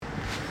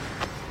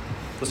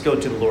Let's go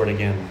to the Lord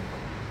again.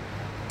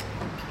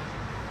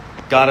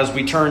 God, as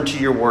we turn to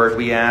your word,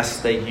 we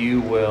ask that you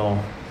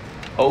will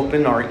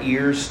open our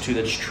ears to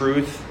its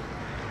truth,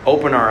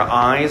 open our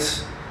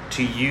eyes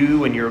to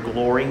you and your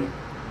glory.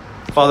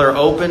 Father,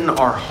 open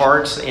our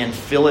hearts and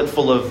fill it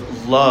full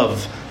of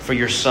love for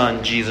your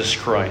Son, Jesus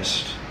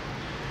Christ.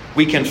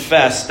 We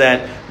confess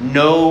that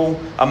no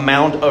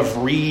amount of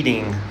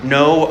reading,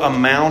 no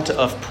amount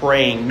of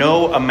praying,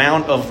 no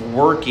amount of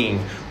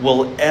working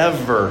will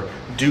ever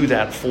do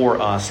that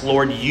for us.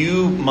 Lord,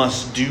 you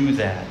must do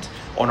that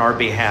on our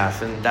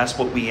behalf, and that's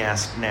what we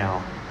ask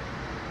now.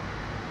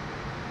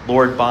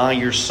 Lord, by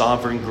your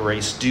sovereign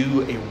grace,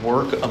 do a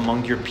work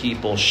among your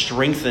people.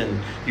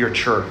 Strengthen your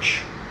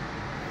church.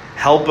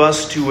 Help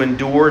us to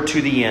endure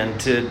to the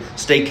end, to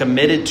stay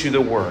committed to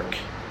the work,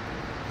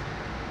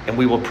 and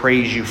we will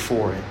praise you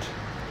for it.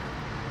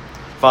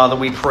 Father,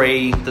 we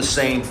pray the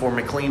same for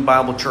McLean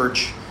Bible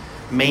Church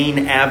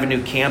Main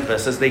Avenue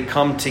campus as they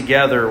come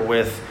together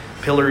with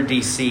Pillar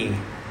DC.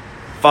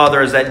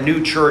 Father, as that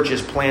new church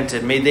is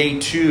planted, may they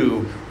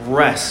too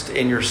rest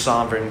in your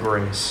sovereign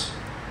grace.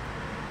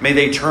 May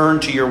they turn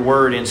to your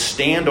word and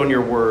stand on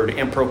your word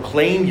and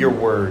proclaim your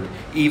word,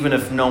 even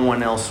if no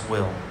one else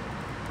will.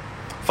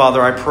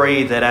 Father, I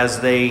pray that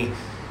as they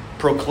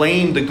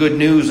proclaim the good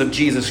news of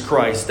Jesus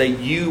Christ, that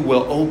you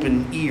will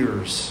open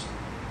ears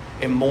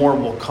and more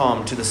will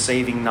come to the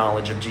saving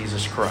knowledge of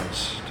Jesus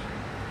Christ.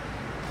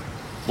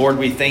 Lord,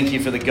 we thank you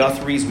for the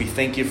Guthries. We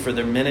thank you for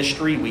their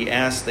ministry. We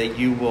ask that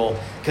you will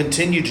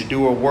continue to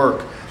do a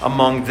work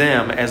among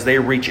them as they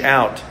reach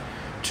out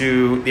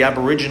to the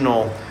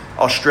Aboriginal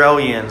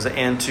Australians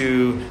and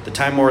to the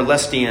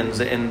Timor-Lesteans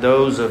and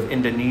those of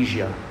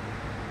Indonesia.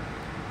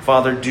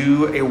 Father,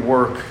 do a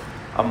work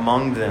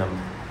among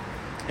them,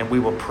 and we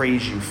will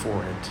praise you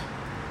for it.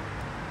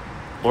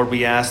 Lord,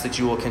 we ask that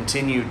you will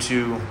continue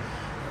to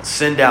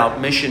send out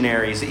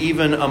missionaries,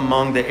 even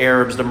among the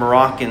Arabs, the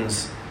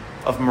Moroccans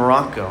of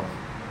Morocco.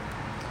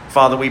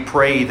 Father, we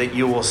pray that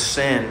you will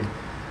send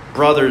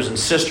brothers and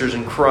sisters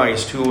in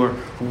Christ who are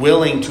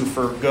willing to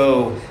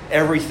forgo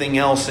everything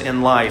else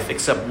in life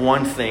except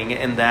one thing,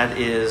 and that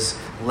is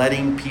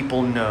letting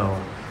people know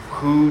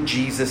who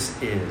Jesus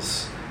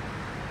is.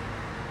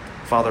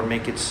 Father,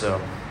 make it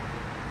so.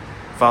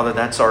 Father,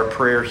 that's our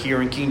prayer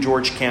here in King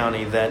George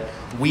County, that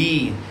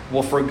we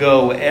will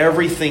forgo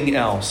everything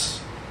else,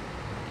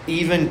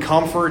 even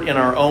comfort in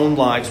our own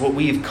lives, what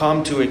we've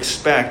come to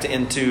expect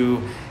and to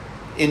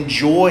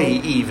enjoy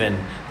even,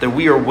 that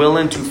we are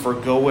willing to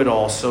forgo it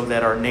all so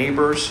that our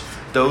neighbors,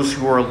 those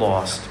who are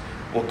lost,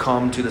 will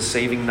come to the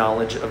saving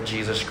knowledge of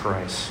Jesus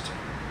Christ.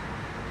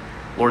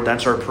 Lord,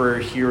 that's our prayer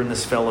here in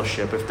this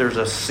fellowship. If there's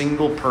a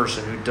single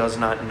person who does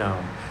not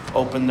know,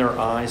 open their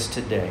eyes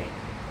today.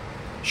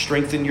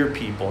 Strengthen your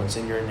people. It's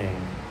in your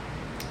name.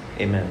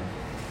 Amen.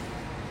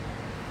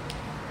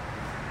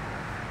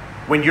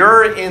 When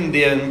you're in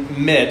the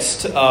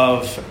midst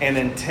of an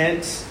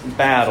intense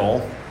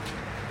battle,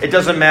 it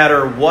doesn't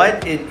matter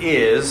what it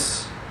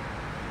is,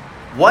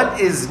 what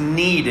is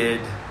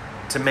needed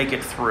to make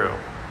it through.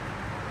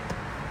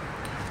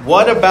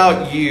 What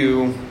about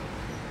you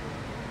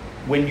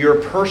when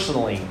you're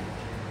personally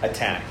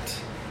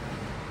attacked?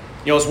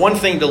 You know, it's one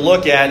thing to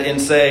look at and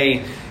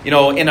say, you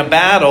know, in a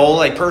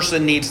battle, a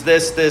person needs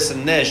this, this,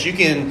 and this. You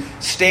can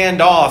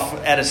stand off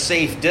at a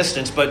safe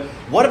distance, but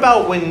what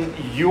about when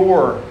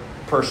you're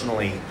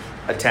personally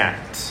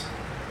attacked?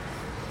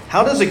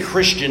 How does a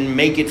Christian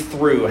make it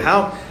through?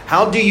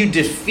 How do you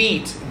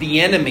defeat the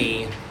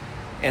enemy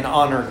and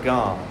honor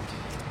God?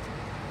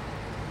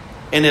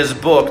 In his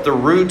book, The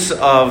Roots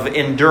of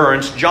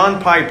Endurance,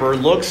 John Piper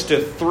looks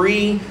to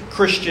 3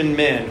 Christian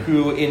men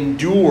who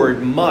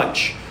endured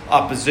much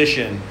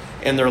opposition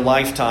in their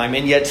lifetime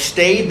and yet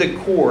stayed the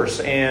course,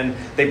 and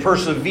they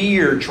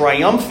persevered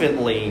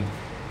triumphantly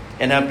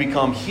and have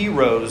become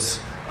heroes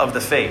of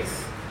the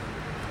faith.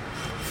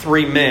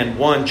 3 men.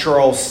 One,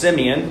 Charles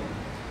Simeon.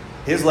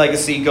 His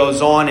legacy goes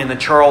on in the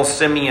Charles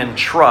Simeon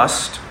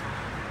Trust.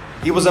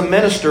 He was a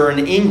minister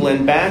in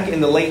England back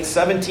in the late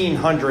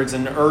 1700s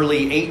and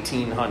early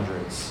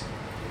 1800s.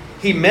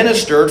 He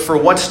ministered for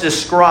what's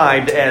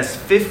described as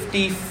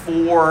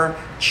 54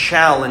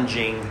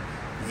 challenging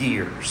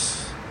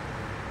years.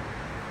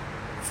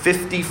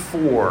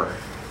 54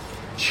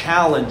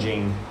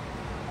 challenging,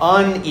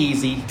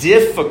 uneasy,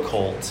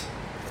 difficult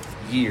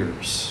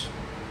years.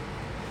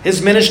 His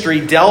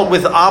ministry dealt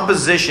with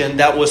opposition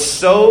that was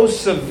so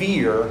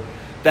severe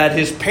that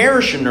his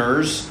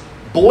parishioners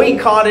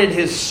boycotted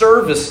his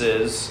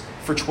services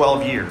for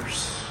 12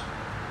 years.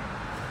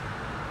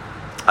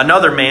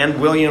 Another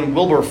man, William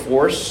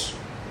Wilberforce,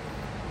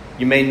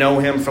 you may know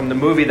him from the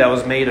movie that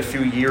was made a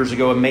few years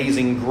ago,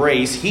 Amazing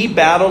Grace. He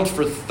battled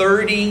for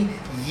 30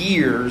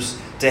 years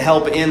to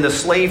help end the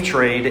slave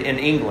trade in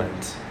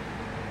England.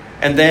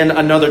 And then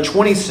another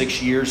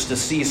 26 years to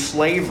see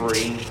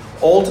slavery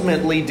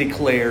ultimately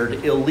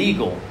declared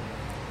illegal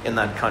in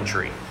that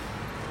country.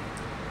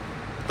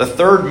 The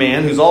third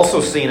man, who's also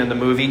seen in the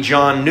movie,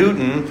 John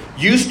Newton,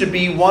 used to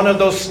be one of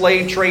those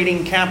slave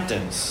trading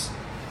captains.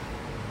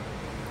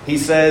 He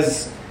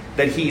says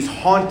that he's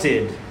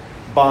haunted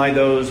by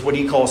those, what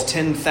he calls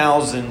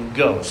 10,000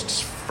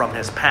 ghosts from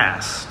his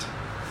past.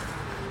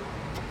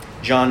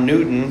 John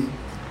Newton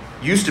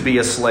used to be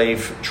a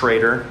slave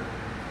trader,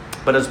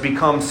 but has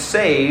become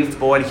saved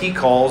by what he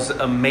calls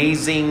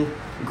amazing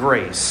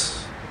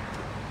grace,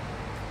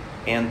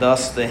 and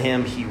thus the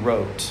hymn he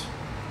wrote.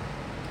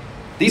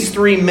 These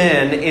three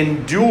men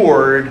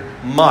endured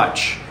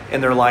much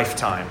in their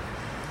lifetime.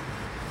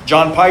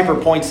 John Piper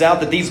points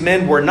out that these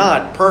men were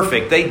not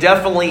perfect. They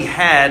definitely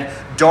had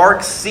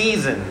dark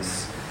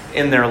seasons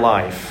in their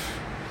life.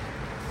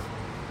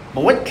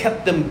 But what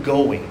kept them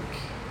going?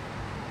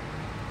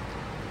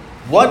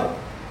 What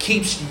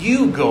keeps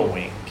you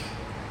going?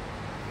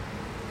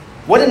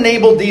 What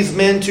enabled these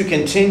men to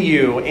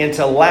continue and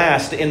to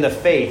last in the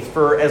faith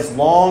for as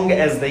long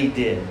as they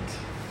did?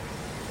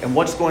 And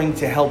what's going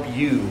to help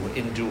you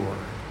endure?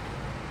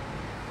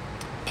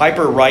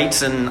 Piper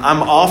writes, and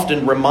I'm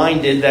often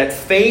reminded that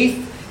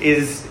faith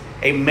is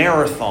a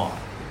marathon.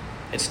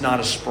 It's not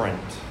a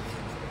sprint.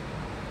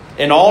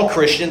 And all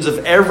Christians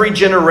of every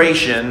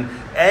generation,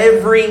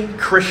 every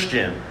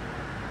Christian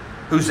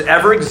who's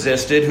ever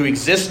existed, who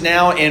exists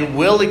now and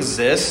will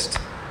exist,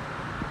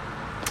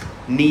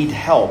 need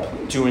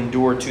help to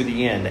endure to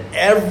the end.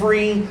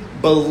 Every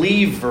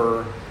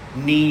believer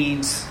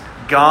needs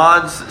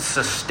God's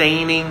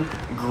sustaining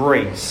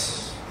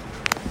grace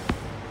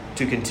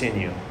to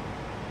continue.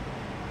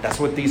 That's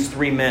what these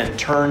three men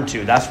turn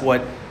to. That's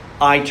what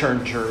I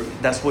turn to.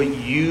 That's what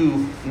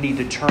you need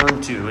to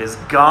turn to, is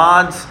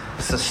God's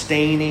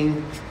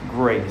sustaining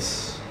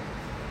grace.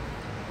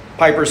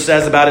 Piper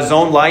says about his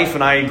own life,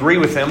 and I agree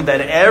with him,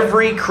 that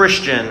every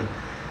Christian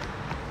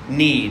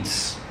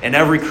needs, and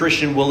every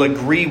Christian will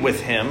agree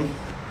with him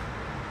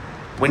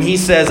when he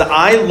says,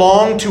 I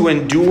long to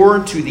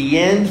endure to the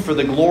end for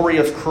the glory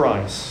of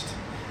Christ,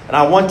 and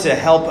I want to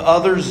help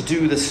others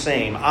do the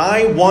same.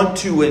 I want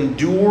to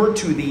endure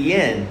to the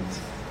end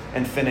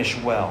and finish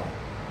well.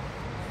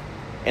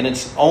 And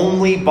it's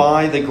only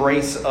by the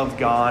grace of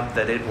God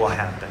that it will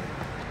happen.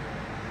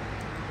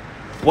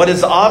 What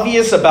is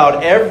obvious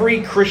about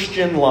every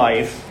Christian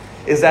life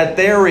is that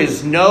there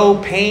is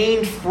no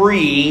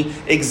pain-free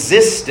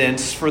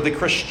existence for the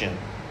Christian.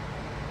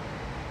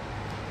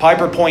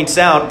 Piper points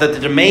out that the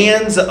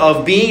demands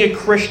of being a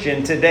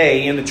Christian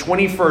today in the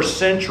 21st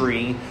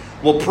century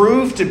will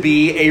prove to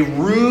be a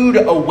rude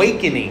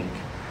awakening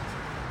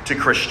to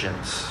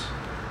Christians.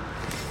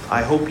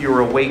 I hope you're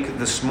awake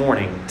this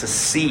morning to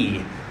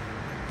see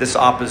this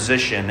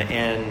opposition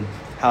and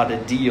how to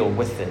deal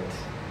with it.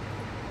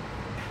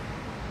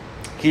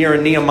 Here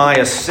in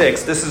Nehemiah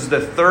 6, this is the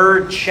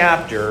third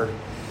chapter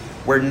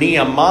where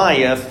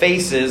Nehemiah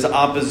faces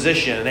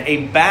opposition.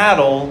 A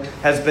battle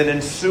has been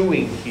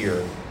ensuing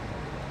here.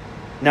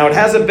 Now, it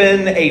hasn't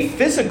been a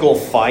physical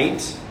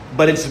fight,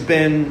 but it's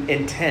been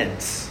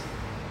intense.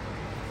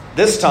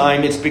 This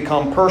time, it's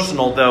become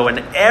personal, though, and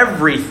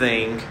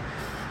everything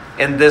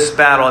in this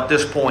battle at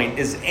this point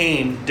is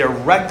aimed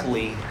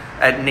directly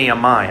at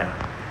Nehemiah.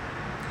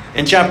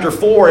 In chapter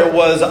 4, it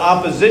was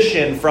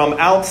opposition from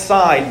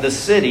outside the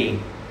city.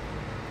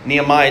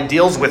 Nehemiah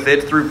deals with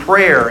it through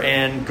prayer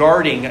and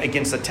guarding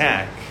against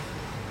attack.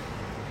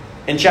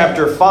 In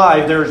chapter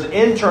 5, there's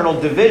internal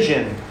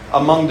division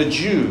among the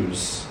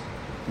Jews.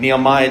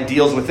 Nehemiah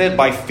deals with it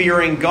by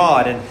fearing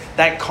God, and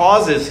that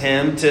causes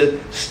him to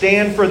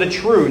stand for the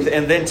truth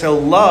and then to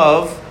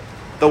love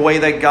the way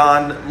that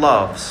God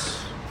loves.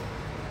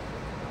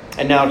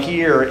 And now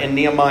here in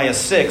Nehemiah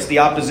 6, the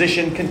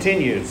opposition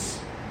continues.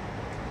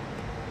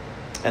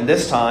 And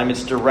this time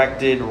it's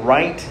directed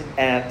right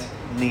at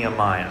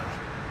Nehemiah.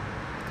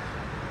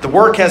 The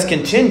work has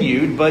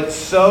continued, but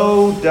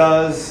so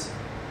does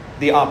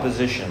the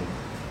opposition.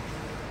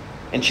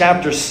 In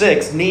chapter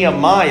 6,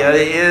 Nehemiah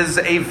is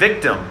a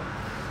victim.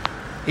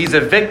 He's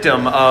a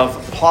victim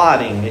of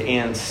plotting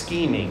and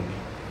scheming.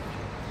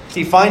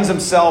 He finds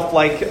himself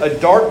like a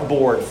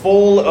dartboard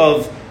full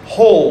of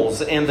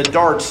holes, and the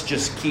darts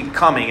just keep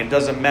coming. It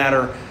doesn't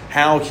matter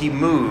how he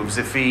moves.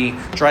 If he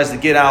tries to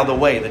get out of the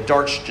way, the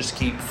darts just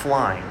keep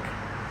flying.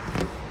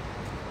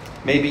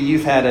 Maybe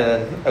you've had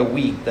a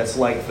week that's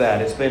like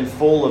that. It's been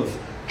full of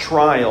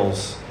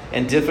trials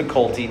and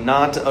difficulty,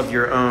 not of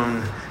your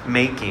own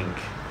making.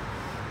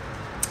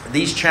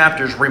 These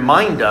chapters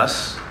remind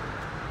us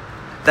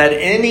that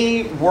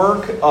any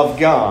work of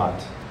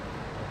God,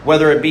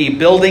 whether it be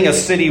building a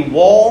city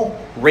wall,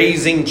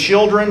 raising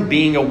children,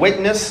 being a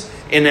witness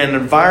in an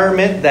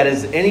environment that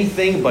is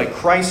anything but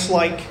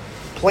Christ-like,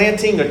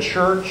 planting a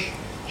church,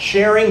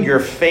 sharing your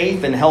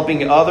faith and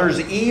helping others,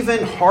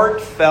 even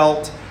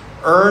heartfelt,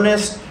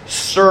 earnest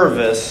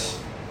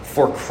service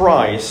for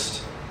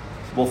Christ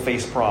will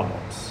face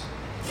problems.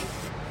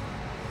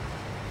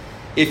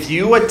 If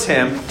you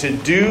attempt to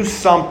do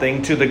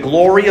something to the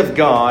glory of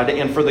God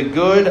and for the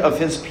good of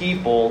His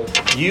people,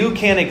 you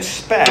can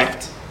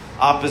expect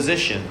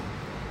opposition.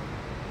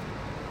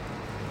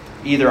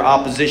 Either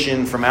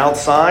opposition from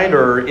outside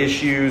or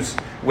issues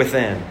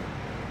within.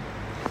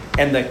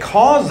 And the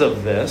cause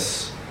of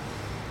this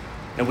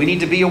Now we need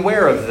to be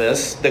aware of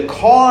this. The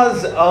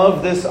cause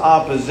of this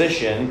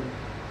opposition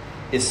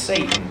is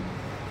Satan,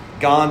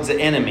 God's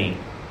enemy.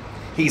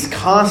 He's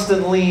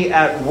constantly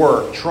at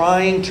work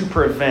trying to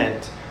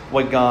prevent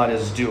what God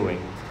is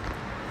doing.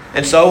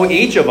 And so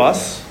each of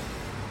us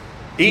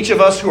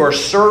who are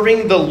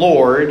serving the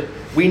Lord,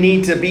 we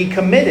need to be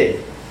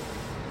committed,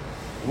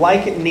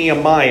 like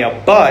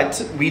Nehemiah.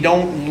 But we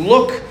don't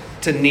look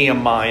to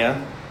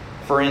Nehemiah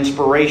for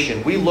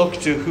inspiration. We look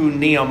to who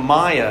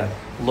Nehemiah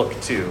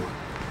looked to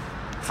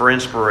for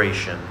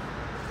inspiration.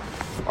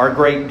 Our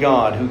great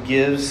God who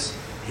gives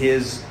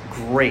His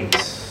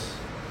grace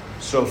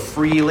so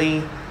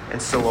freely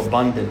and so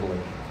abundantly.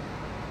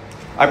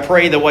 I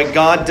pray that what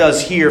God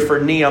does here for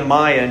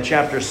Nehemiah in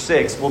chapter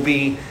 6 will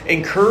be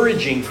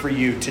encouraging for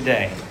you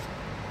today.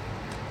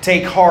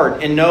 Take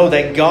heart and know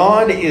that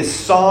God is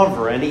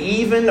sovereign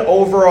even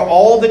over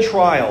all the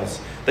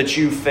trials that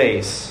you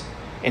face,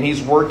 and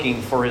He's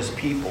working for His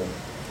people.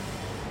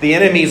 The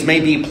enemies may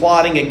be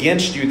plotting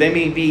against you. They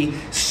may be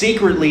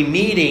secretly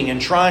meeting and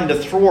trying to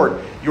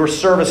thwart your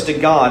service to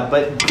God,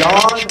 but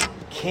God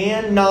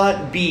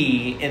cannot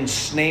be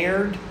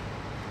ensnared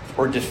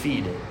or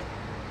defeated.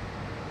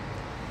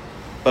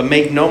 But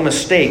make no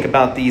mistake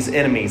about these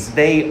enemies.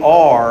 They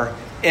are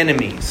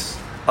enemies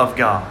of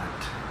God.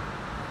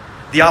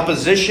 The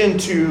opposition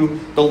to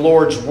the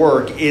Lord's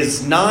work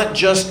is not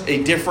just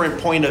a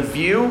different point of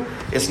view.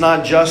 It's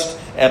not just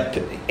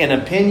an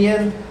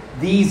opinion.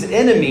 These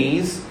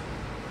enemies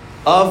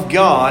of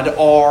God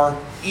are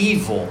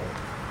evil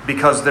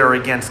because they're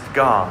against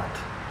God.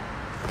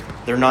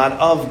 They're not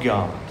of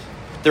God.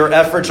 Their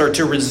efforts are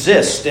to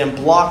resist and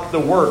block the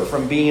work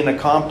from being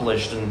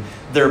accomplished, and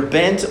they're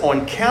bent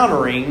on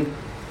countering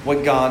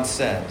what God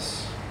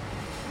says.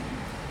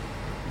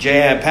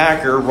 J.I.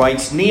 Packer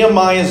writes,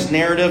 Nehemiah's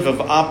narrative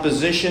of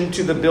opposition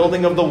to the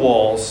building of the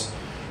walls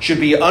should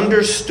be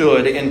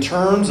understood in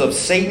terms of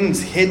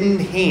Satan's hidden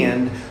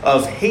hand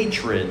of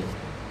hatred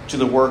to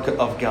the work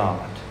of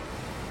God.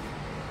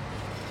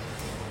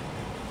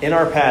 In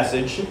our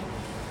passage,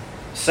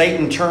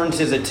 Satan turns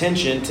his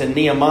attention to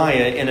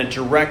Nehemiah in a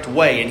direct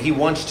way, and he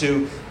wants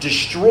to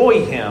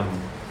destroy him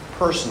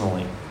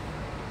personally.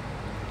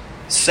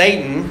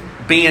 Satan,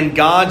 being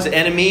God's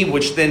enemy,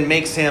 which then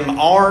makes him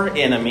our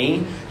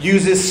enemy,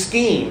 uses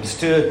schemes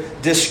to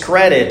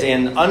discredit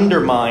and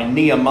undermine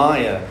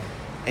Nehemiah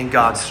and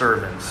God's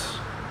servants.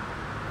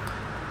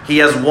 He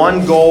has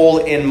one goal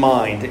in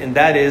mind, and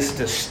that is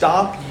to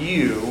stop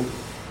you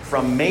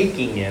from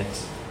making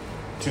it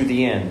to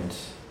the end.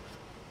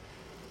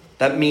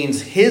 That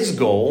means his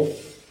goal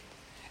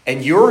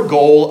and your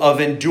goal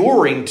of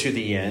enduring to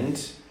the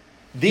end.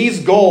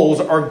 These goals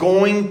are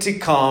going to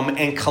come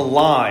and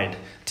collide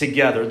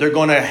together. They're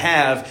going to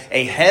have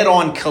a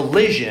head-on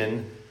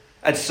collision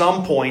at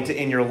some point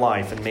in your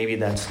life, and maybe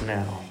that's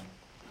now.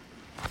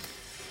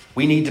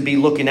 We need to be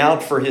looking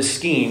out for his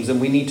schemes,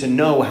 and we need to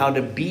know how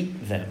to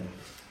beat them.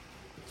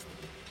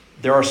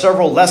 There are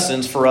several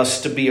lessons for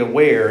us to be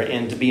aware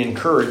and to be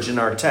encouraged in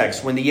our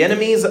text. When the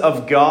enemies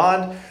of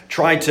God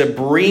try to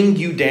bring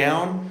you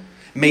down,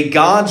 may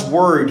God's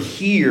word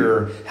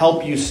here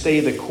help you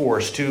stay the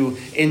course, to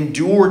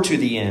endure to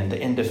the end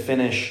and to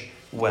finish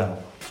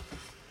well.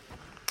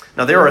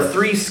 Now, there are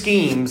 3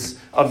 schemes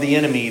of the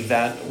enemy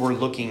that we're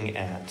looking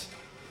at.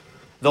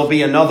 There'll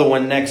be another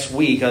one next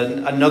week,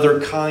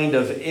 another kind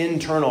of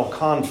internal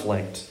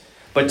conflict.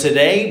 But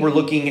today we're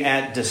looking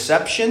at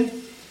deception,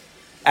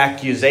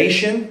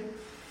 accusation,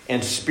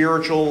 and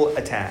spiritual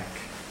attack.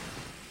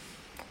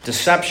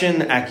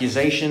 Deception,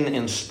 accusation,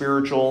 and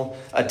spiritual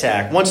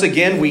attack. Once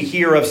again, we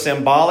hear of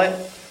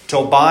Sanballat,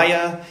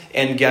 Tobiah,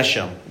 and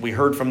Geshem. We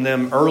heard from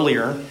them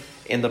earlier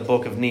in the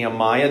book of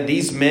Nehemiah.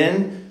 These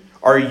men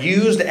are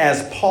used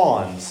as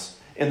pawns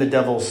in the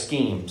devil's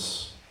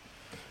schemes.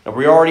 Now,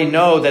 we already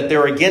know that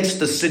they're against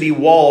the city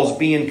walls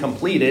being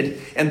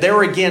completed, and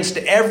they're against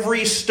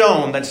every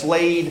stone that's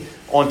laid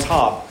on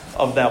top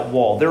of that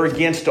wall. They're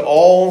against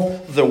all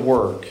the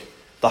work.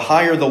 The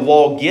higher the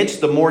wall gets,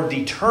 the more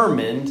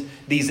determined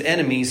these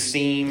enemies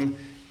seem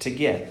to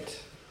get.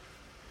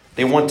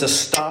 They want to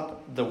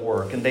stop the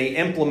work, and they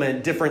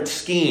implement different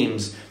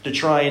schemes to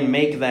try and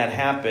make that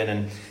happen.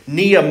 And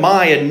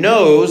Nehemiah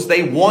knows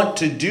they want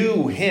to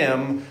do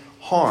him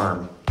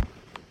harm,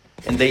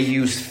 and they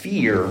use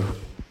fear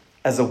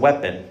as a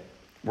weapon.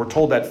 We're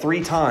told that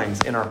 3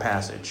 times in our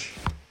passage.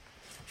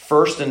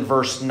 First, in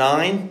verse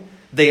 9,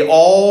 they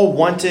all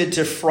wanted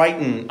to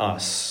frighten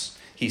us,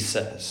 he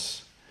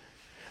says.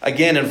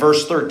 Again, in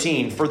verse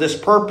 13, for this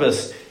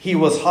purpose he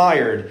was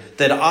hired,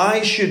 that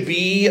I should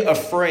be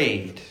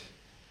afraid.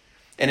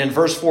 And in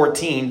verse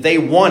 14, they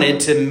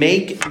wanted to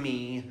make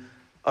me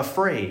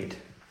afraid.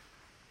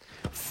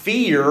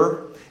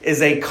 Fear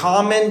is a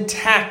common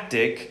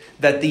tactic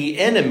that the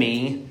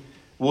enemy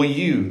will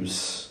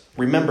use.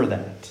 Remember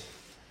that.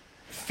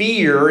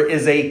 Fear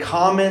is a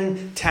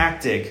common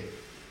tactic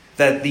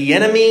that the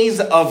enemies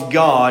of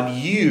God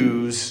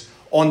use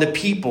on the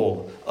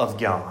people of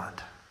God.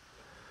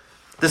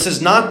 This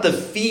is not the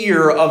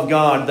fear of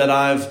God that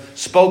I've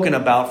spoken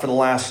about for the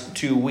last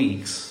 2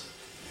 weeks.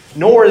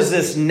 Nor is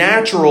this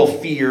natural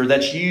fear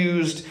that's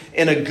used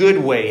in a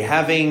good way,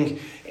 having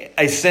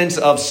a sense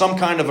of some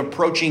kind of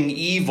approaching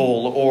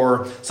evil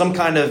or some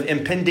kind of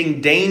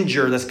impending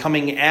danger that's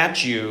coming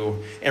at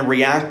you and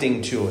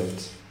reacting to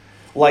it.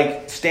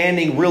 Like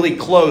standing really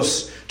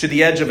close to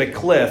the edge of a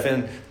cliff,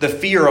 and the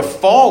fear of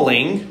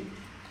falling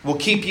will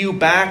keep you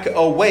back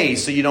away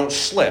so you don't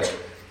slip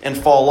and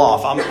fall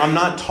off. I'm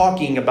not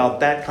talking about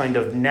that kind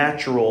of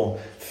natural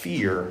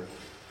fear.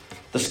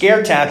 The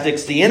scare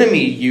tactics the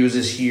enemy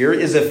uses here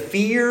is a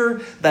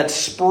fear that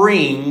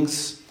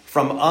springs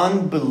from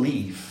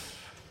unbelief.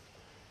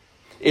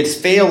 It's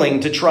failing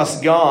to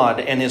trust God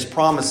and his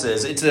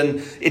promises. It's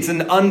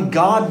an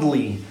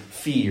ungodly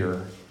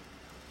fear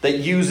that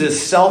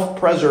uses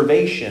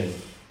self-preservation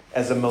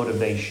as a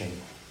motivation.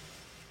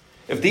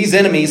 If these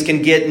enemies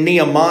can get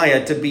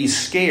Nehemiah to be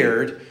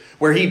scared,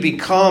 where he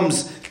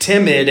becomes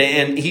timid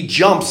and he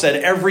jumps at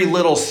every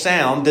little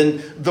sound,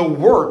 then the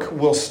work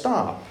will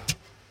stop.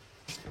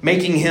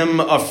 Making him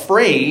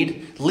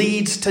afraid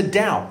leads to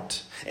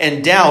doubt,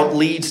 and doubt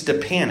leads to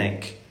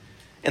panic.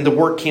 And the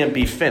work can't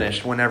be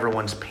finished when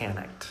everyone's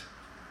panicked.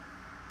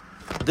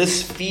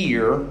 This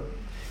fear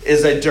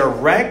is a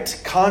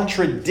direct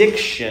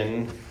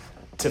contradiction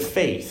to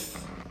faith.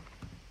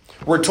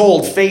 We're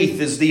told faith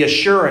is the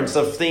assurance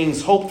of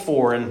things hoped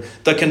for and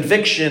the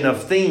conviction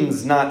of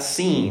things not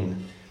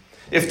seen.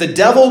 If the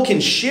devil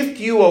can shift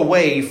you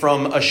away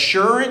from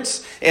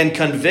assurance and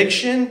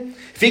conviction,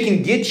 if he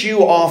can get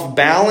you off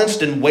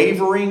balanced and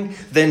wavering,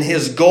 then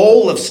his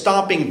goal of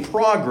stopping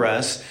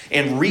progress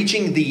and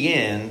reaching the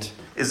end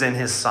is in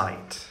his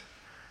sight.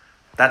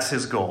 That's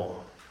his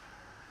goal.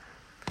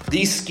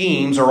 These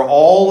schemes are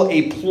all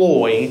a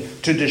ploy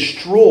to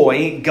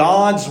destroy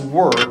God's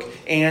work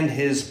and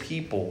his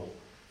people.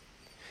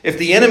 If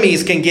the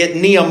enemies can get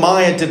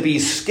Nehemiah to be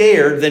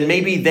scared, then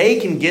maybe they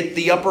can get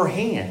the upper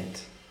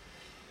hand.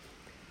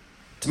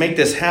 To make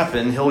this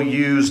happen, he'll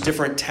use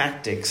different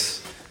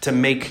tactics to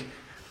make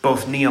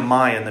both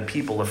Nehemiah and the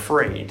people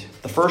afraid.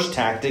 The first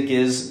tactic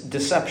is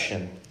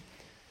deception.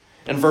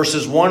 In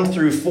verses 1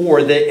 through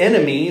 4, the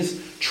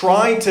enemies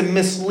try to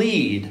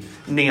mislead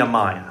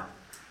Nehemiah.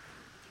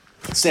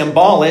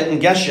 Sanballat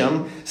and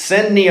Geshem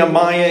send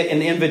Nehemiah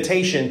an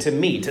invitation to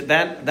meet.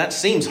 That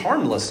seems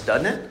harmless,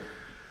 doesn't it?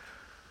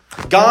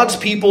 God's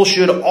people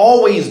should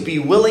always be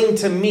willing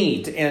to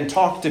meet and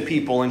talk to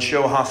people and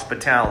show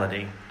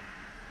hospitality.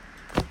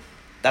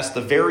 That's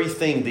the very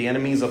thing the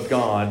enemies of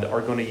God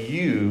are going to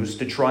use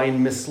to try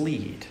and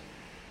mislead.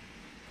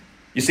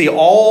 You see,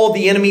 all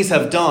the enemies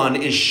have done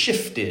is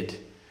shifted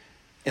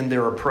in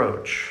their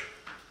approach.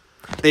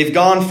 They've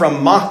gone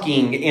from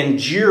mocking and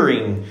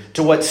jeering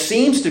to what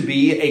seems to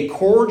be a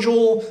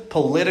cordial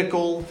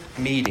political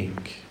meeting.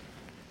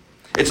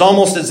 It's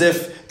almost as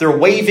if they're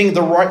waving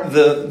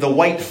the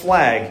white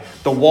flag.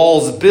 The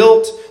wall's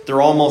built.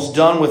 They're almost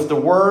done with the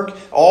work.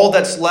 All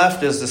that's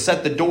left is to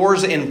set the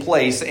doors in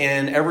place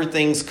and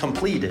everything's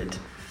completed.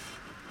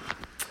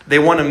 They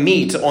want to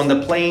meet on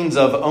the plains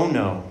of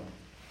Ono.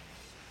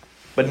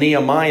 But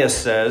Nehemiah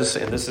says,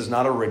 and this is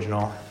not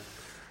original,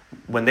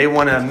 when they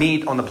want to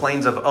meet on the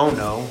plains of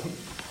Ono,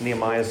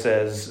 Nehemiah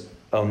says,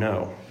 oh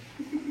no.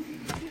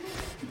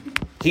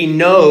 He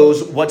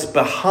knows what's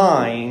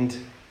behind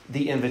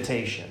the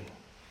invitation.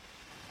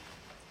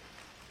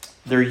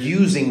 They're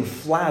using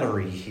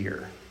flattery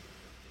here.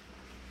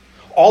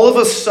 All of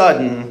a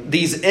sudden,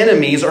 these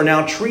enemies are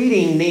now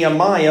treating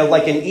Nehemiah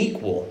like an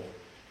equal.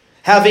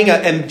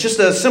 Having just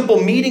a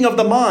simple meeting of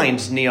the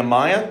minds,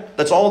 Nehemiah.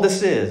 That's all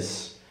this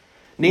is.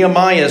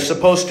 Nehemiah is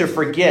supposed to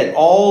forget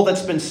all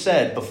that's been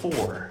said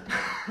before.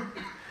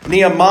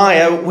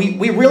 Nehemiah,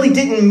 we really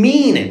didn't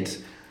mean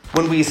it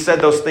when we said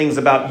those things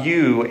about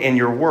you and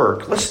your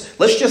work.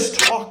 Let's just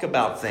talk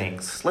about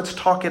things. Let's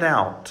talk it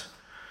out.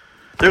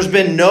 There's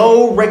been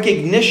no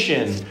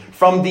recognition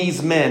from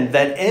these men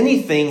that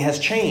anything has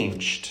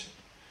changed.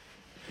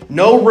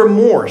 No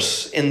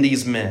remorse in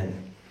these men.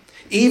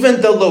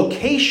 Even the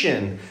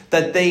location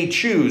that they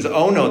choose,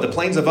 Ono, the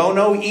plains of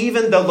Ono,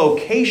 even the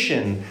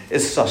location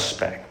is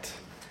suspect.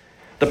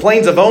 The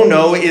plains of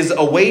Ono is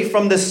away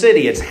from the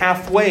city. It's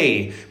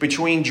halfway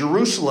between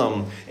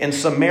Jerusalem and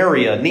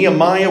Samaria.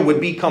 Nehemiah would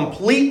be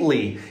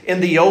completely in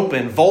the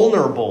open,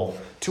 vulnerable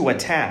to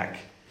attack.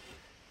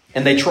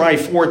 And they try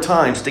 4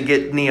 times to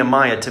get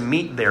Nehemiah to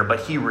meet there,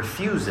 but he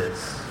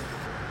refuses.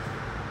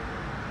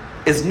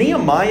 Is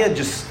Nehemiah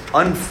just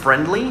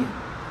unfriendly?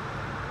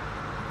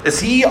 Is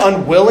he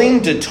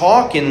unwilling to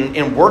talk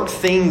and work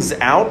things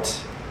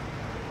out?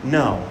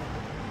 No.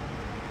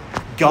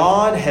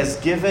 God has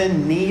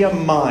given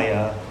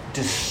Nehemiah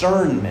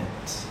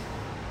discernment.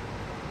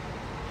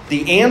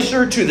 The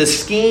answer to the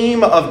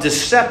scheme of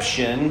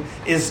deception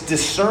is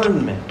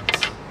discernment.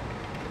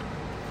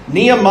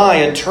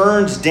 Nehemiah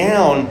turns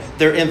down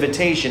their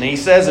invitation. And he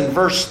says in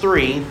verse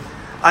 3,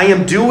 I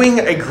am doing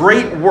a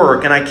great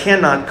work and I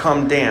cannot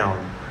come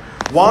down.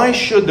 Why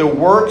should the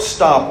work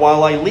stop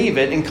while I leave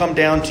it and come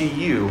down to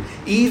you?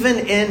 Even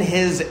in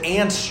his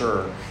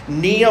answer,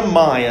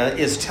 Nehemiah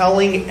is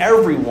telling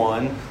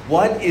everyone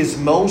what is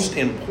most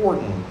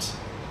important.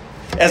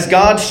 As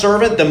God's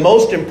servant, the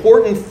most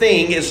important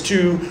thing is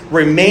to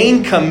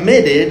remain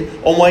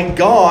committed on what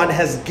God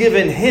has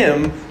given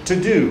him to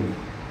do.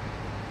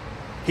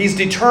 He's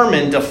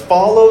determined to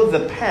follow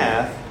the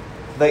path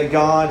that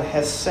God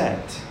has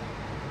set.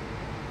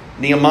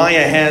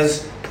 Nehemiah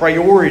has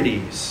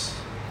priorities.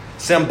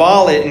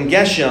 Sanballat and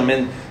Geshem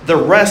and the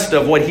rest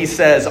of what he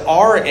says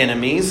are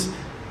enemies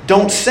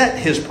don't set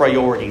his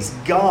priorities.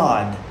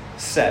 God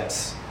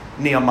sets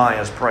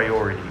Nehemiah's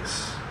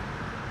priorities.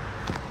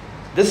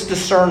 This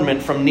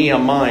discernment from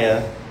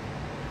Nehemiah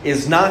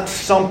is not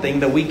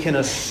something that we can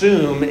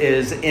assume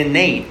is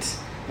innate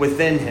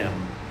within him.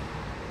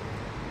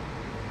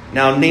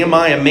 Now,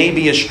 Nehemiah may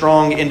be a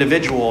strong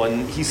individual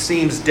and he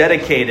seems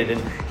dedicated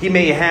and he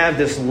may have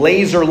this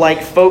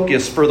laser-like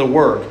focus for the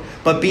work.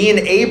 But being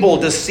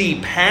able to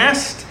see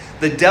past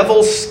the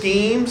devil's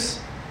schemes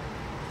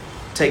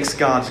takes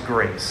God's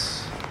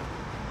grace.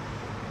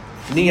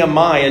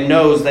 Nehemiah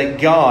knows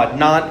that God,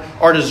 not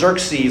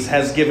Artaxerxes,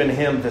 has given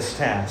him this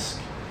task.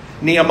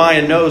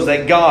 Nehemiah knows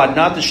that God,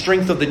 not the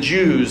strength of the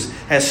Jews,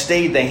 has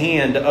stayed the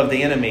hand of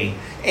the enemy.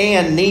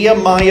 And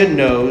Nehemiah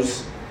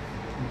knows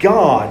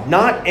God,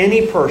 not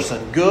any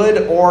person,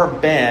 good or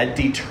bad,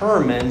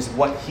 determines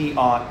what he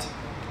ought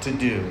to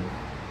do.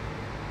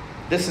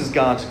 This is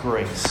God's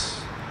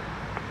grace.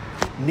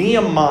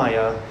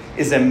 Nehemiah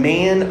is a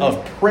man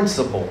of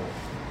principle.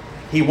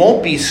 He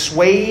won't be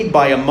swayed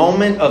by a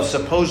moment of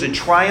supposed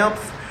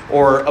triumph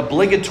or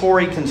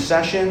obligatory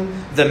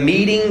concession, the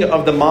meeting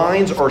of the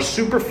minds, or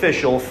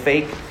superficial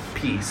fake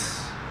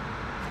peace.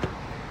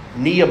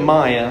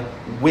 Nehemiah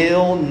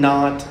will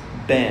not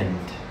bend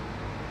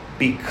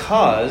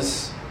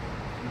because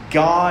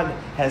God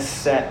has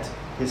set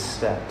his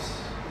steps.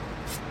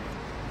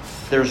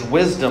 There's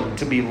wisdom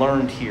to be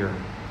learned here.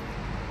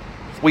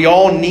 We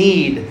all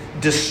need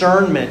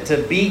discernment to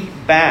beat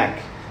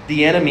back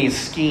the enemy's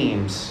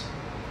schemes.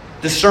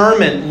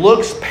 Discernment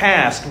looks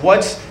past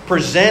what's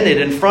presented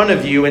in front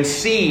of you and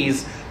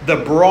sees the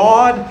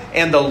broad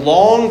and the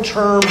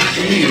long-term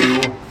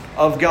view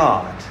of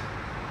God.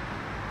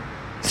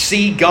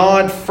 See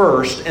God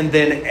first, and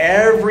then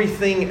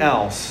everything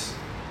else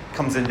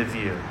comes into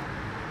view.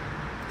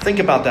 Think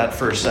about that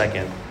for a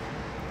second.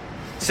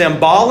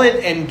 Sanballat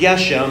and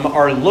Geshem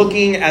are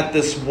looking at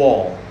this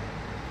wall.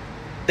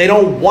 They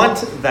don't want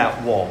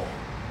that wall.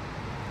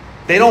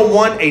 They don't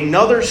want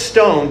another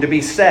stone to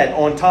be set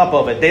on top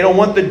of it. They don't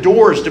want the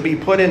doors to be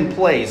put in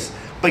place.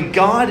 But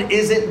God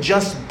isn't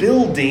just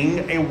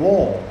building a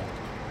wall.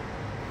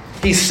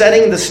 He's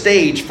setting the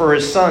stage for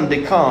his son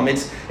to come.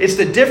 It's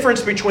the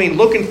difference between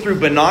looking through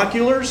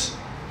binoculars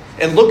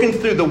and looking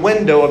through the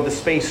window of the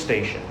space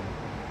station.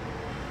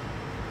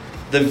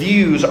 The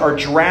views are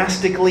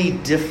drastically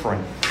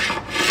different.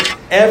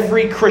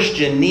 Every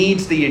Christian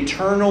needs the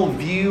eternal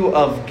view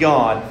of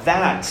God.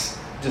 That's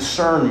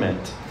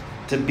discernment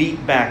to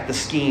beat back the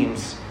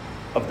schemes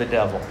of the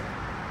devil.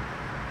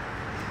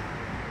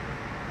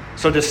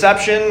 So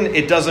deception,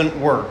 it doesn't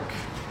work.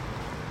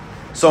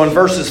 So in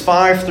verses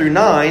 5 through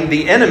 9,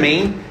 the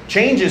enemy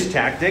changes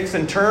tactics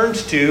and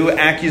turns to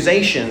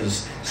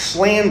accusations,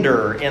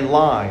 slander, and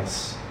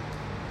lies.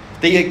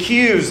 They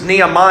accuse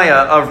Nehemiah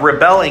of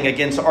rebelling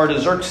against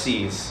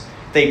Artaxerxes.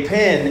 They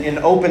pen an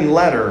open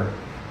letter.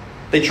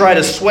 They try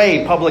to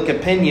sway public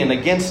opinion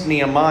against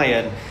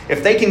Nehemiah.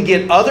 If they can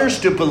get others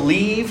to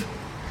believe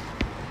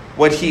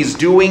what he's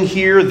doing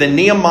here, then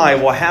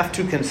Nehemiah will have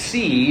to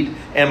concede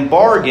and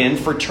bargain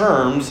for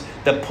terms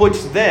that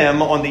puts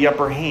them on the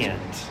upper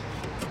hand.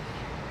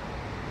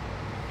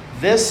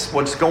 This,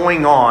 what's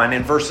going on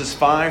in verses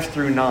 5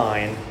 through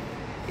 9,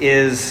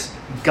 is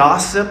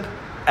gossip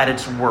at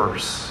its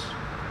worst.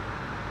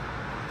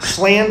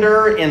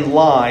 Slander and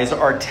lies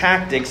are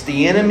tactics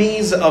the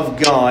enemies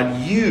of God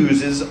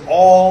uses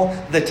all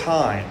the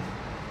time.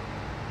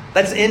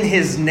 That's in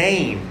his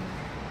name.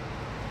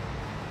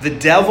 The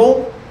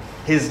devil,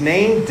 his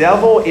name,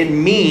 devil, it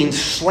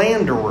means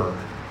slanderer.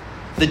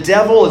 The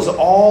devil is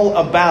all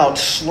about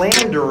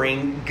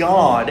slandering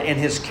God and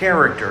his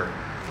character.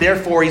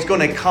 Therefore, he's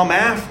going to come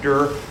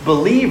after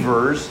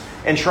believers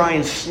and try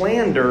and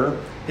slander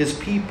his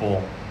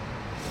people.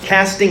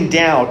 Casting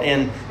doubt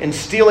and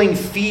instilling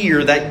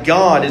fear that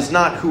God is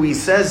not who he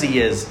says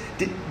he is.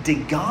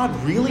 Did God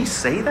really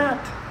say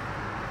that?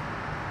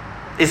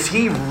 Is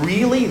he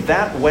really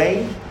that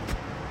way?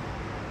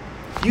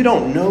 You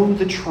don't know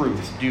the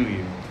truth, do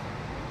you?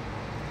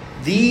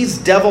 These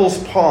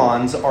devil's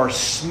pawns are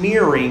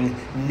smearing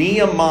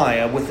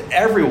Nehemiah with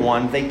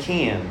everyone they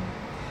can.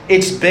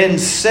 It's been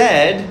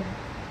said,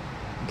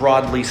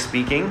 broadly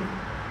speaking.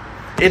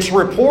 It's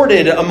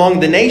reported among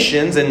the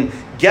nations, and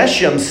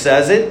Geshem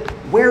says it.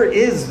 Where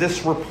is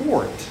this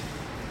report?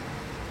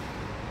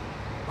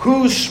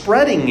 Who's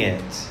spreading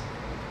it?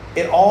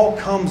 It all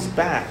comes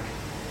back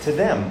to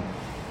them.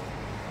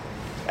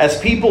 As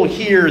people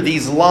hear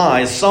these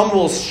lies, some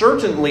will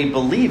certainly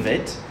believe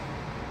it.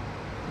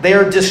 They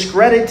are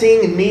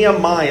discrediting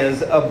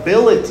Nehemiah's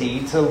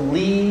ability to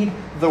lead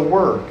the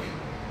work.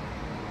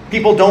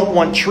 People don't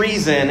want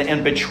treason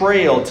and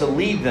betrayal to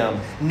lead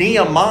them.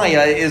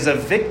 Nehemiah is a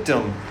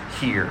victim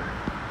here.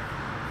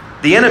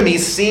 The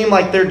enemies seem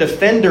like they're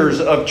defenders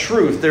of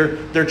truth.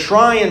 They're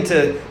trying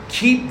to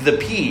keep the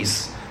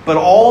peace, but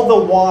all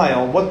the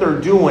while, what they're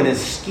doing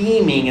is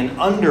scheming and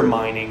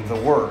undermining the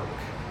work.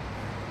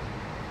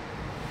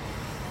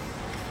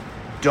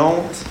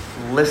 Don't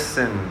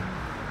listen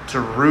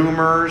to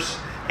rumors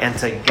and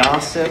to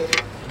gossip.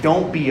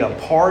 Don't be a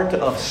part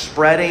of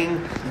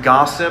spreading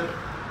gossip.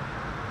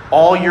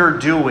 All you're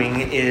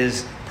doing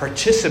is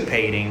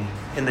participating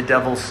in the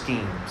devil's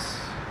schemes.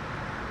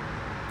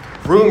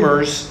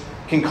 Rumors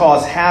can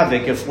cause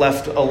havoc if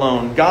left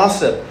alone.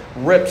 Gossip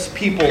rips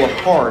people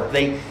apart.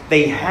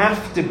 They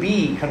have to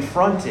be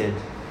confronted.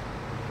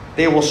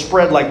 They will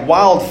spread like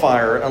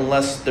wildfire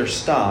unless they're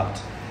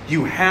stopped.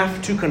 You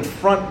have to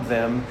confront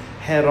them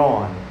head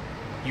on.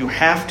 You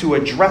have to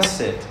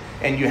address it,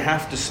 and you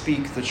have to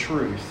speak the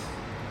truth.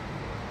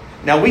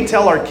 Now, we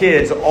tell our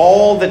kids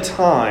all the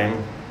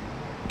time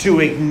to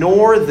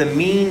ignore the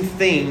mean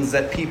things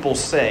that people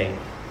say.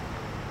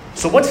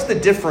 So what's the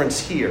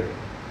difference here?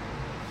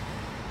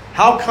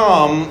 How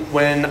come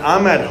when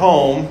I'm at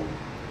home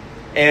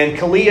and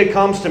Kalia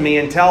comes to me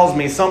and tells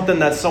me something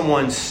that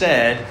someone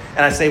said,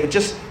 and I say, well,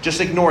 just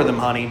ignore them,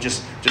 honey.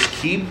 Just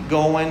keep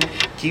going.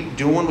 Keep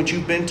doing what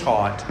you've been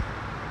taught.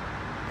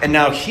 And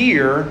now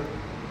here,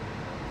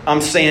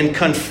 I'm saying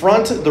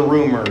confront the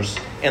rumors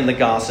and the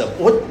gossip.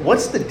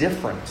 What's the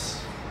difference?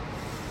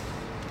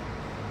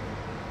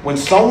 When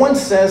someone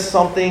says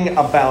something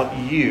about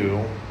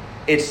you,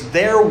 it's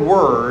their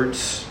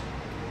words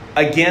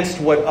against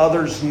what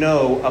others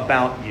know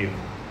about you.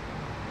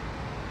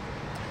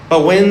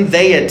 But when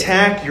they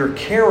attack your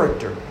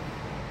character,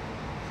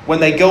 when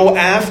they go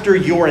after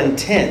your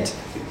intent,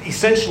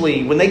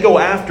 essentially when they go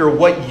after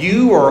what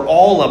you are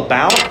all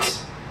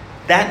about,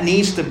 that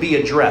needs to be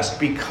addressed,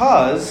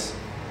 because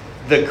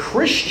the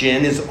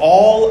Christian is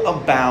all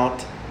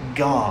about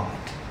God.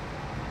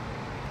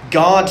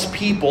 God's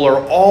people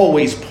are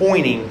always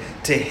pointing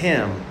to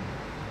Him.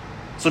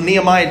 So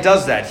Nehemiah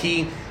does that.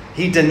 He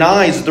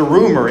denies the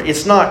rumor.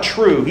 It's not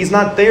true. He's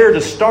not there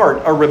to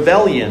start a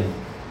rebellion.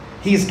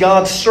 He's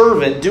God's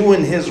servant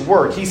doing His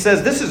work. He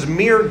says, this is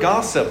mere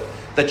gossip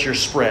that you're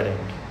spreading.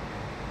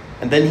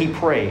 And then he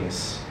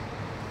prays.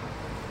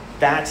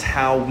 That's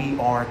how we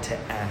are to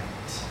act.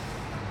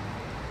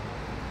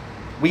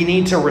 We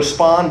need to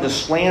respond to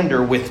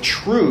slander with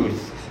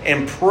truth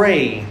and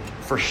pray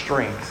for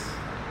strength.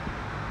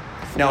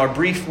 Now, a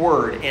brief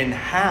word in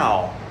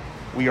how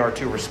we are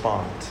to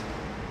respond.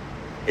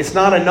 It's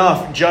not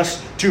enough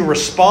just to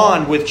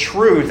respond with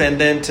truth and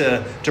then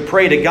to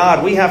pray to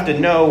God. We have to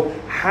know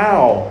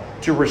how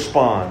to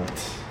respond.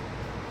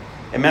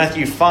 In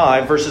Matthew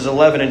 5, verses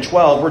 11 and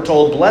 12, we're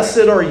told,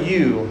 "Blessed are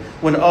you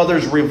when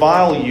others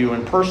revile you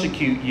and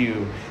persecute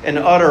you and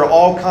utter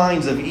all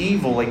kinds of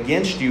evil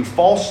against you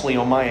falsely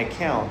on my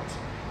account."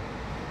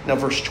 Now,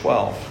 verse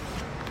 12.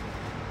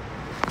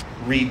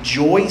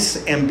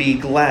 "Rejoice and be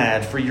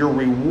glad, for your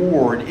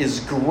reward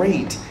is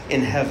great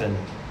in heaven.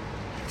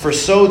 For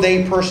so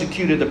they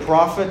persecuted the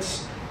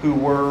prophets who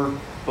were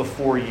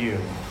before you."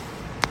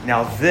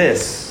 Now,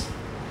 this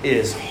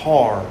is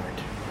hard.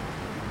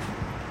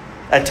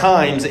 At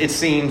times, it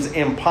seems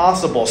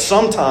impossible.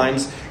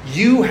 Sometimes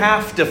you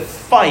have to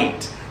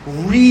fight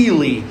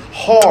really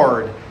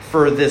hard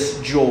for this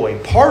joy.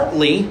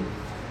 Partly,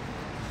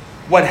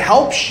 what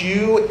helps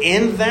you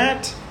in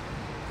that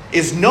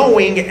is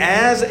knowing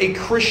as a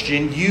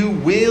Christian you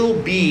will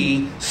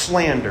be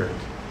slandered.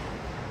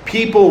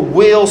 People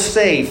will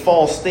say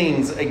false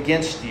things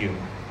against you.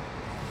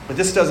 But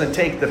this doesn't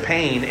take the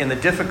pain and the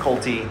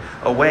difficulty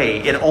away.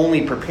 It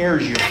only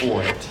prepares you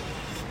for it.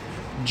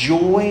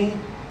 Joy,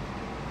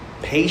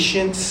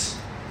 patience,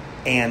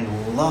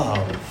 and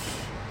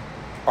love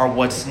are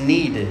what's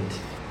needed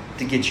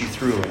to get you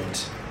through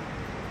it.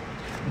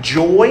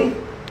 Joy,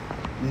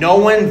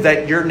 knowing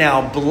that you're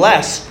now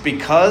blessed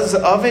because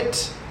of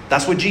it.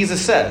 That's what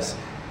Jesus says.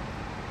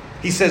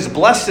 He says,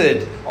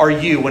 "Blessed are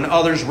you when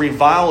others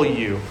revile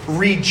you.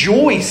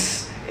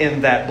 Rejoice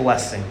in that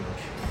blessing."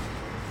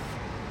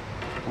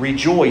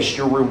 Rejoice,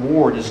 your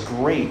reward is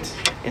great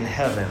in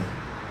heaven.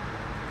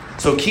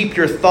 So keep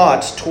your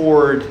thoughts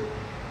toward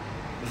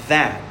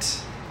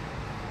that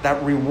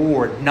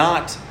reward,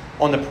 not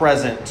on the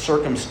present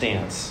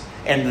circumstance.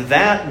 And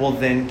that will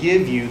then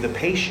give you the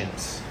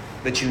patience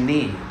that you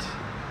need.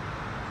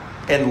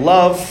 And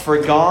love for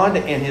God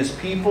and His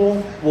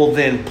people will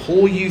then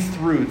pull you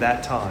through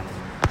that time.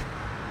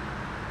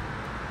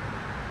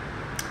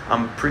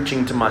 I'm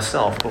preaching to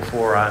myself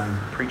before I'm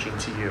preaching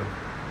to you.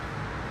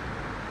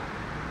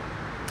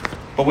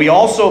 But we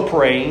also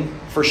pray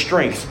for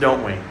strength,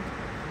 don't we?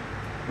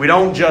 We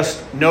don't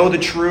just know the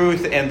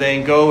truth and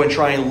then go and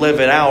try and live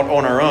it out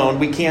on our own.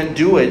 We can't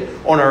do it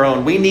on our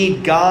own. We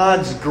need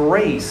God's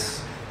grace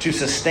to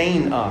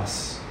sustain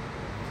us.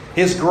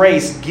 His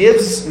grace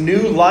gives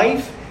new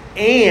life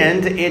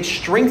and it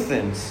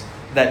strengthens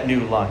that new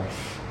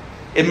life.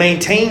 It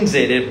maintains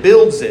it. It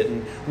builds it.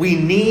 And we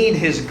need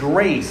His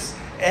grace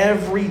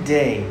every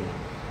day,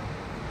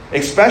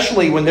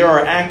 especially when there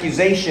are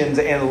accusations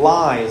and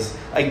lies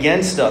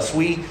against us.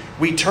 We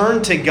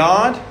turn to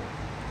God,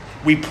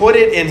 we put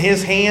it in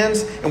His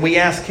hands, and we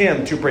ask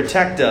Him to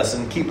protect us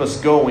and keep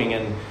us going,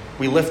 and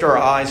we lift our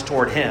eyes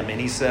toward Him, and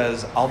He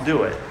says, I'll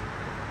do it.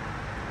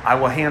 I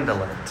will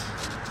handle it.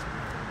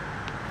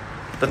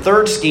 The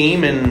third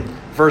scheme in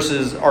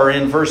verses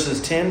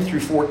 10 through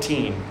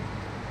 14.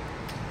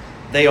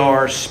 They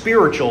are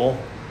spiritual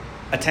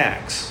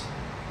attacks.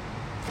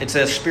 It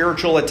says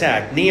spiritual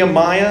attack.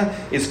 Nehemiah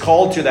is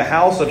called to the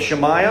house of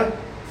Shemaiah.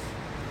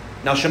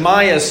 Now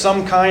Shemaiah is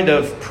some kind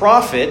of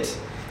prophet,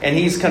 and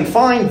he's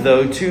confined,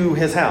 though, to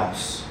his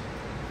house.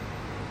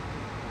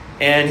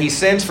 And he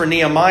sends for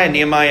Nehemiah.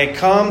 Nehemiah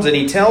comes and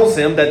he tells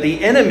him that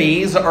the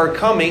enemies are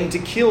coming to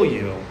kill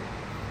you.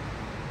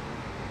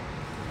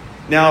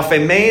 Now, if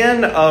a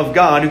man of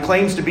God who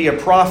claims to be a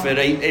prophet,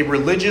 a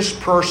religious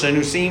person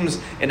who seems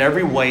in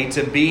every way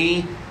to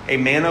be a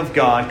man of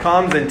God,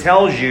 comes and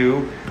tells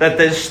you that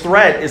this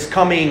threat is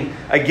coming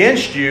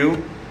against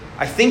you,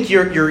 I think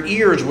your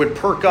ears would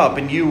perk up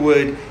and you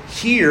would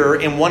hear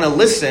and want to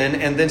listen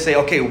and then say,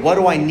 okay, what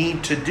do I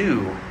need to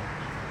do?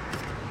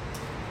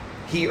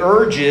 He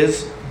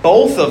urges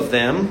both of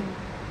them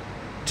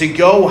to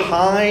go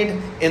hide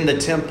in the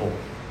temple.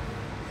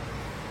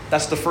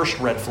 That's the first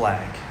red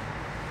flag.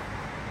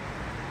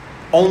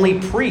 Only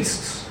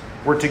priests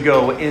were to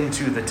go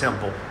into the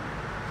temple.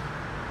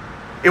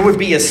 It would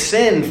be a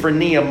sin for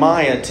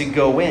Nehemiah to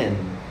go in.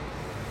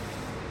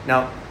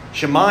 Now,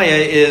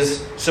 Shemaiah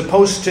is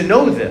supposed to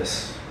know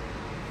this.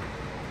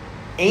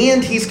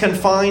 And he's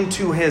confined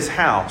to his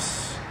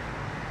house.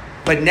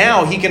 But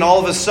now he can all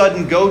of a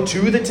sudden go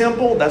to the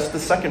temple? That's the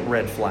second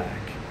red flag.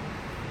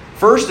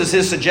 First is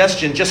his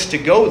suggestion just to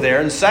go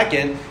there. And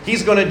second,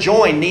 he's going to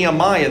join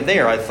Nehemiah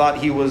there. I thought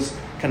he was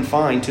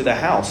confined to the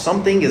house.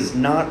 Something is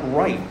not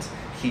right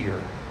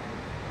here.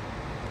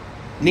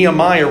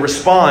 Nehemiah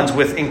responds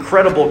with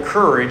incredible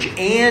courage,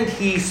 and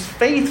he's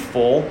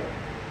faithful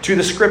to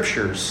the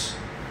Scriptures.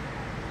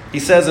 He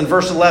says in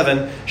verse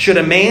 11, "Should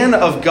a man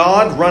of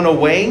God run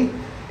away?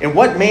 And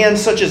what man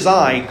such as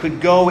I could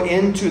go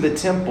into the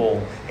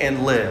temple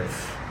and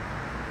live?"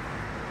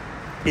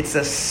 It's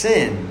a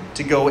sin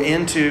to go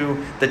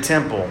into the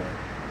temple.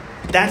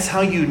 That's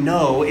how you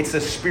know it's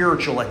a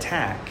spiritual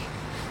attack.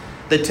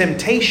 The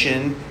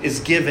temptation is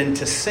given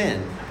to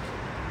sin.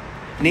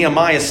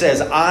 Nehemiah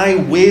says, I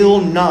will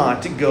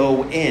not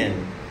go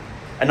in.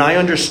 And I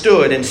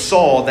understood and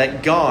saw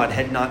that God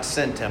had not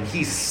sent him.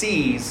 He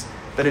sees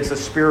that it's a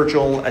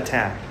spiritual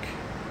attack.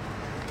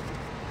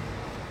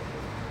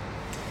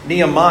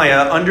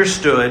 Nehemiah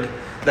understood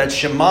that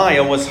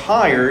Shemaiah was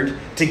hired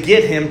to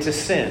get him to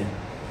sin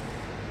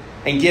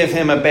and give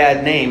him a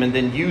bad name and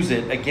then use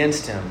it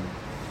against him.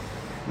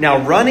 Now,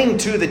 running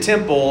to the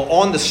temple,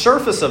 on the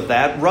surface of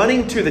that,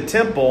 running to the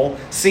temple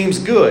seems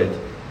good.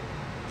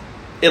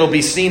 It'll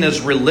be seen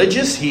as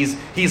religious. He's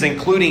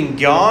including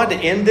God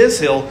in this.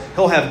 He'll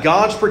have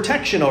God's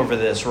protection over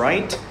this,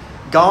 right?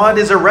 God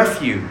is a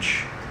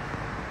refuge.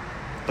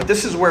 But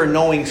this is where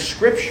knowing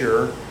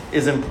Scripture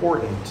is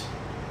important.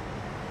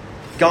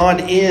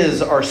 God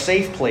is our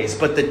safe place,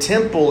 but the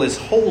temple is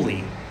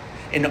holy.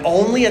 And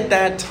only at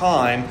that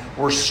time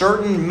were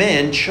certain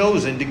men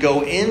chosen to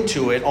go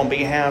into it on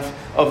behalf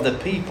of the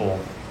people.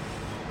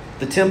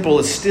 The temple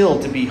is still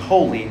to be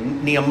holy.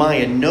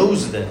 Nehemiah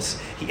knows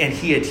this, and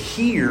he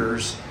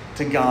adheres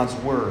to God's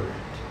word.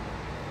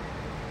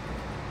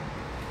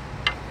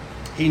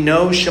 He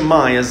knows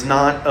Shemaiah is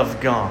not of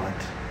God.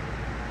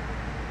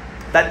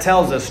 That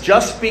tells us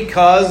just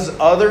because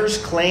others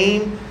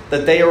claim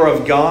that they are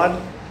of God,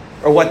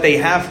 or what they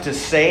have to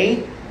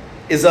say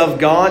is of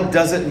God,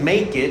 doesn't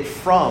make it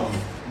from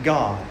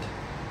God.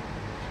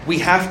 We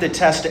have to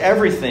test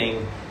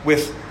everything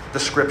with the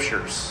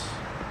Scriptures.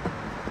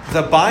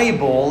 The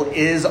Bible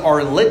is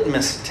our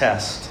litmus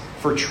test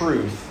for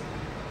truth.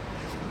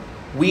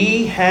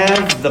 We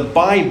have the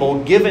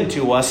Bible given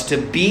to us to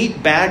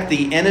beat back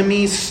the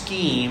enemy's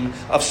scheme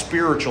of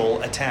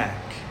spiritual attack.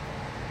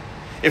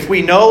 If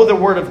we know the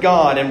Word of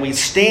God and we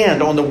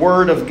stand on the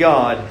Word of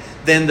God,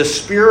 then the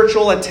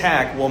spiritual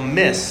attack will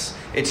miss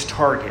its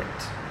target.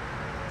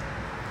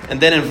 And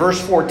then in verse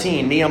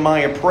 14,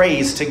 Nehemiah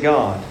prays to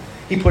God.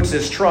 He puts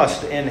his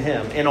trust in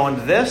Him. And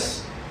on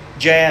this,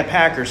 J.I.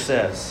 Packer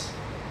says,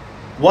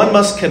 one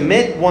must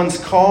commit one's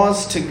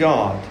cause to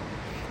God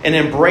and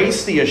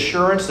embrace the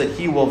assurance that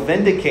He will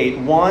vindicate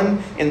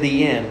one in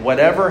the end,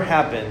 whatever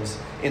happens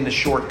in the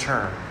short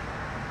term.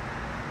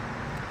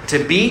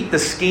 To beat the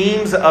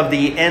schemes of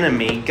the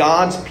enemy,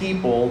 God's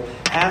people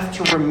have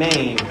to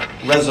remain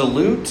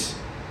resolute,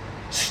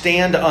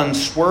 stand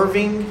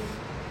unswerving,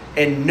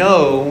 and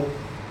know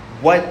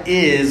what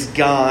is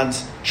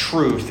God's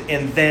truth,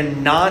 and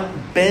then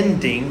not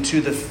bending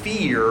to the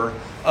fear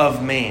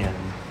of man.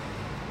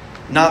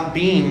 Not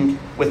being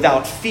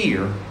without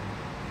fear.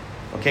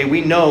 Okay,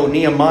 we know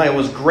Nehemiah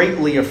was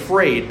greatly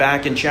afraid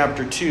back in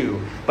chapter 2.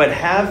 But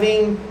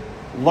having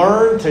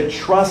learned to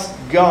trust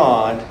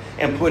God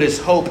and put his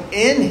hope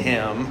in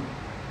Him,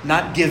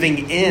 not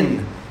giving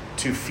in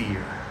to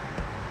fear.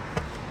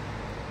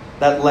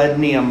 That led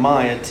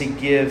Nehemiah to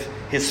give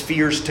his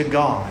fears to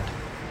God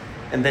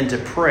and then to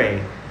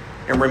pray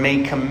and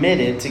remain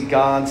committed to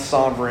God's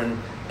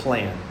sovereign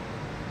plan.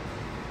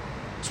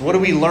 So what do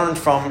we learn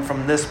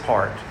from this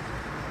part?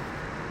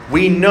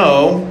 We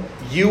know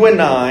you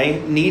and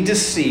I need to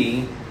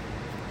see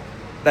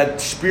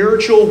that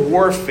spiritual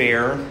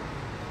warfare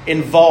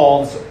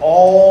involves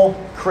all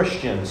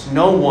Christians.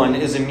 No one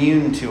is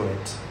immune to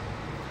it.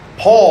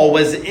 Paul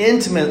was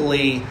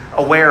intimately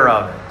aware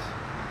of it.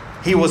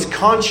 He was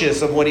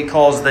conscious of what he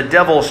calls the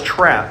devil's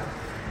trap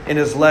in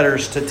his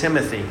letters to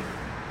Timothy.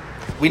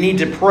 We need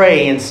to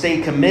pray and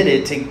stay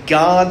committed to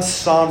God's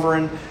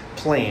sovereign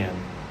plan.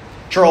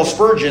 Charles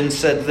Spurgeon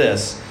said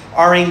this,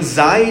 "Our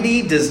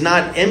anxiety does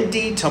not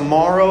empty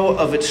tomorrow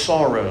of its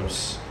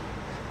sorrows,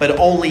 but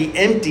only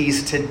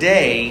empties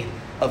today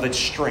of its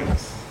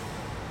strength."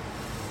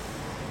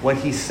 What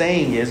he's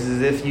saying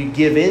is if you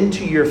give in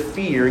to your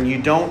fear and you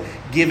don't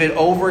give it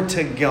over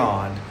to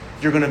God,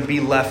 you're going to be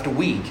left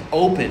weak,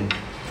 open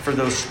for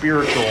those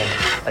spiritual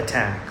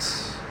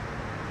attacks.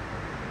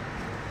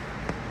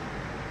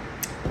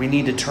 We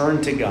need to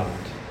turn to God.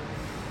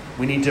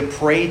 We need to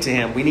pray to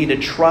Him. We need to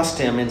trust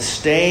Him and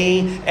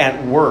stay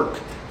at work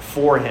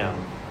for Him.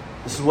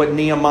 This is what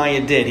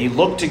Nehemiah did. He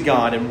looked to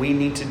God, and we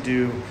need to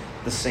do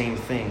the same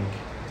thing.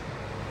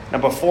 Now,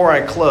 before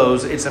I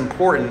close, it's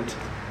important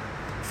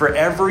for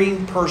every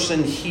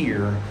person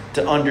here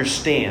to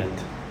understand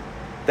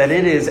that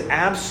it is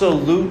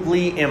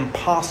absolutely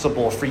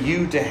impossible for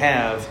you to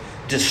have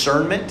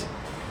discernment,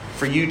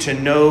 for you to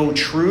know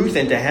truth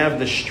and to have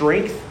the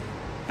strength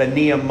that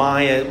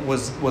Nehemiah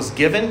was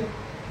given,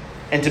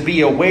 and to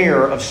be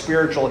aware of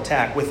spiritual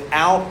attack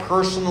without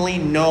personally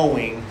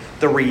knowing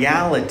the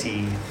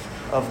reality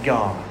of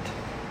God.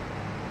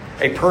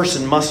 A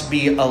person must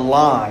be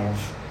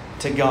alive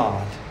to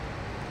God.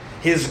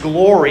 His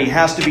glory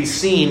has to be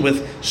seen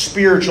with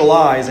spiritual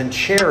eyes and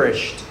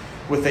cherished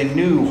with a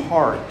new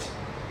heart.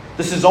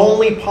 This is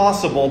only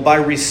possible by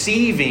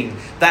receiving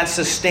that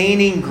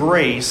sustaining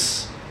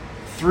grace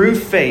through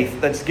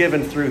faith that's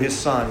given through His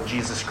Son,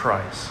 Jesus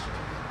Christ.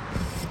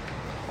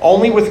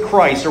 Only with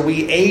Christ are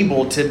we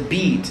able to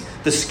beat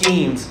the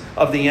schemes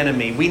of the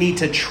enemy. We need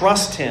to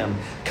trust Him,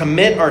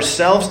 commit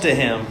ourselves to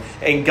Him,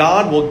 and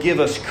God will give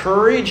us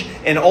courage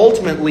and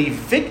ultimately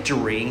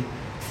victory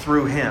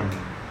through Him.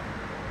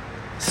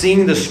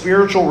 Seeing the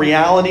spiritual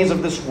realities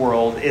of this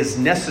world is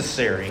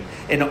necessary,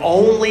 and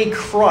only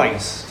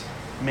Christ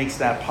makes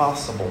that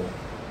possible.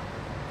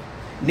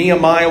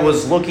 Nehemiah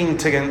was looking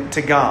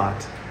to God,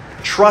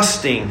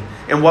 trusting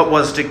in what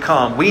was to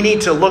come. We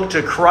need to look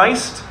to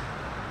Christ,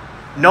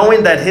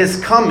 knowing that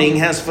His coming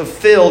has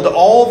fulfilled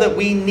all that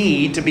we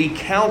need to be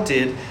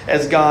counted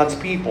as God's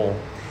people.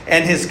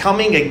 And His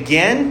coming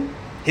again,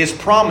 His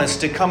promise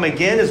to come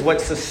again, is what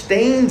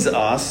sustains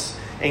us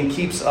and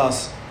keeps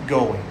us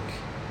going.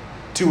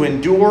 To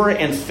endure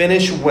and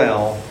finish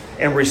well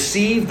and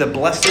receive the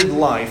blessed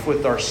life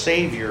with our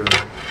Savior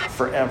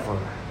forever.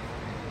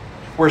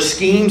 Where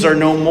schemes are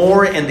no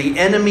more and the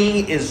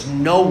enemy is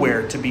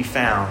nowhere to be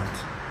found.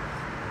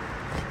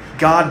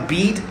 God,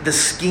 beat the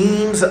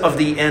schemes of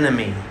the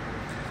enemy.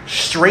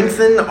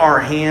 Strengthen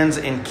our hands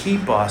and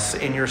keep us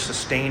in your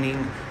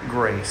sustaining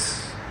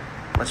grace.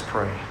 Let's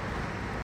pray.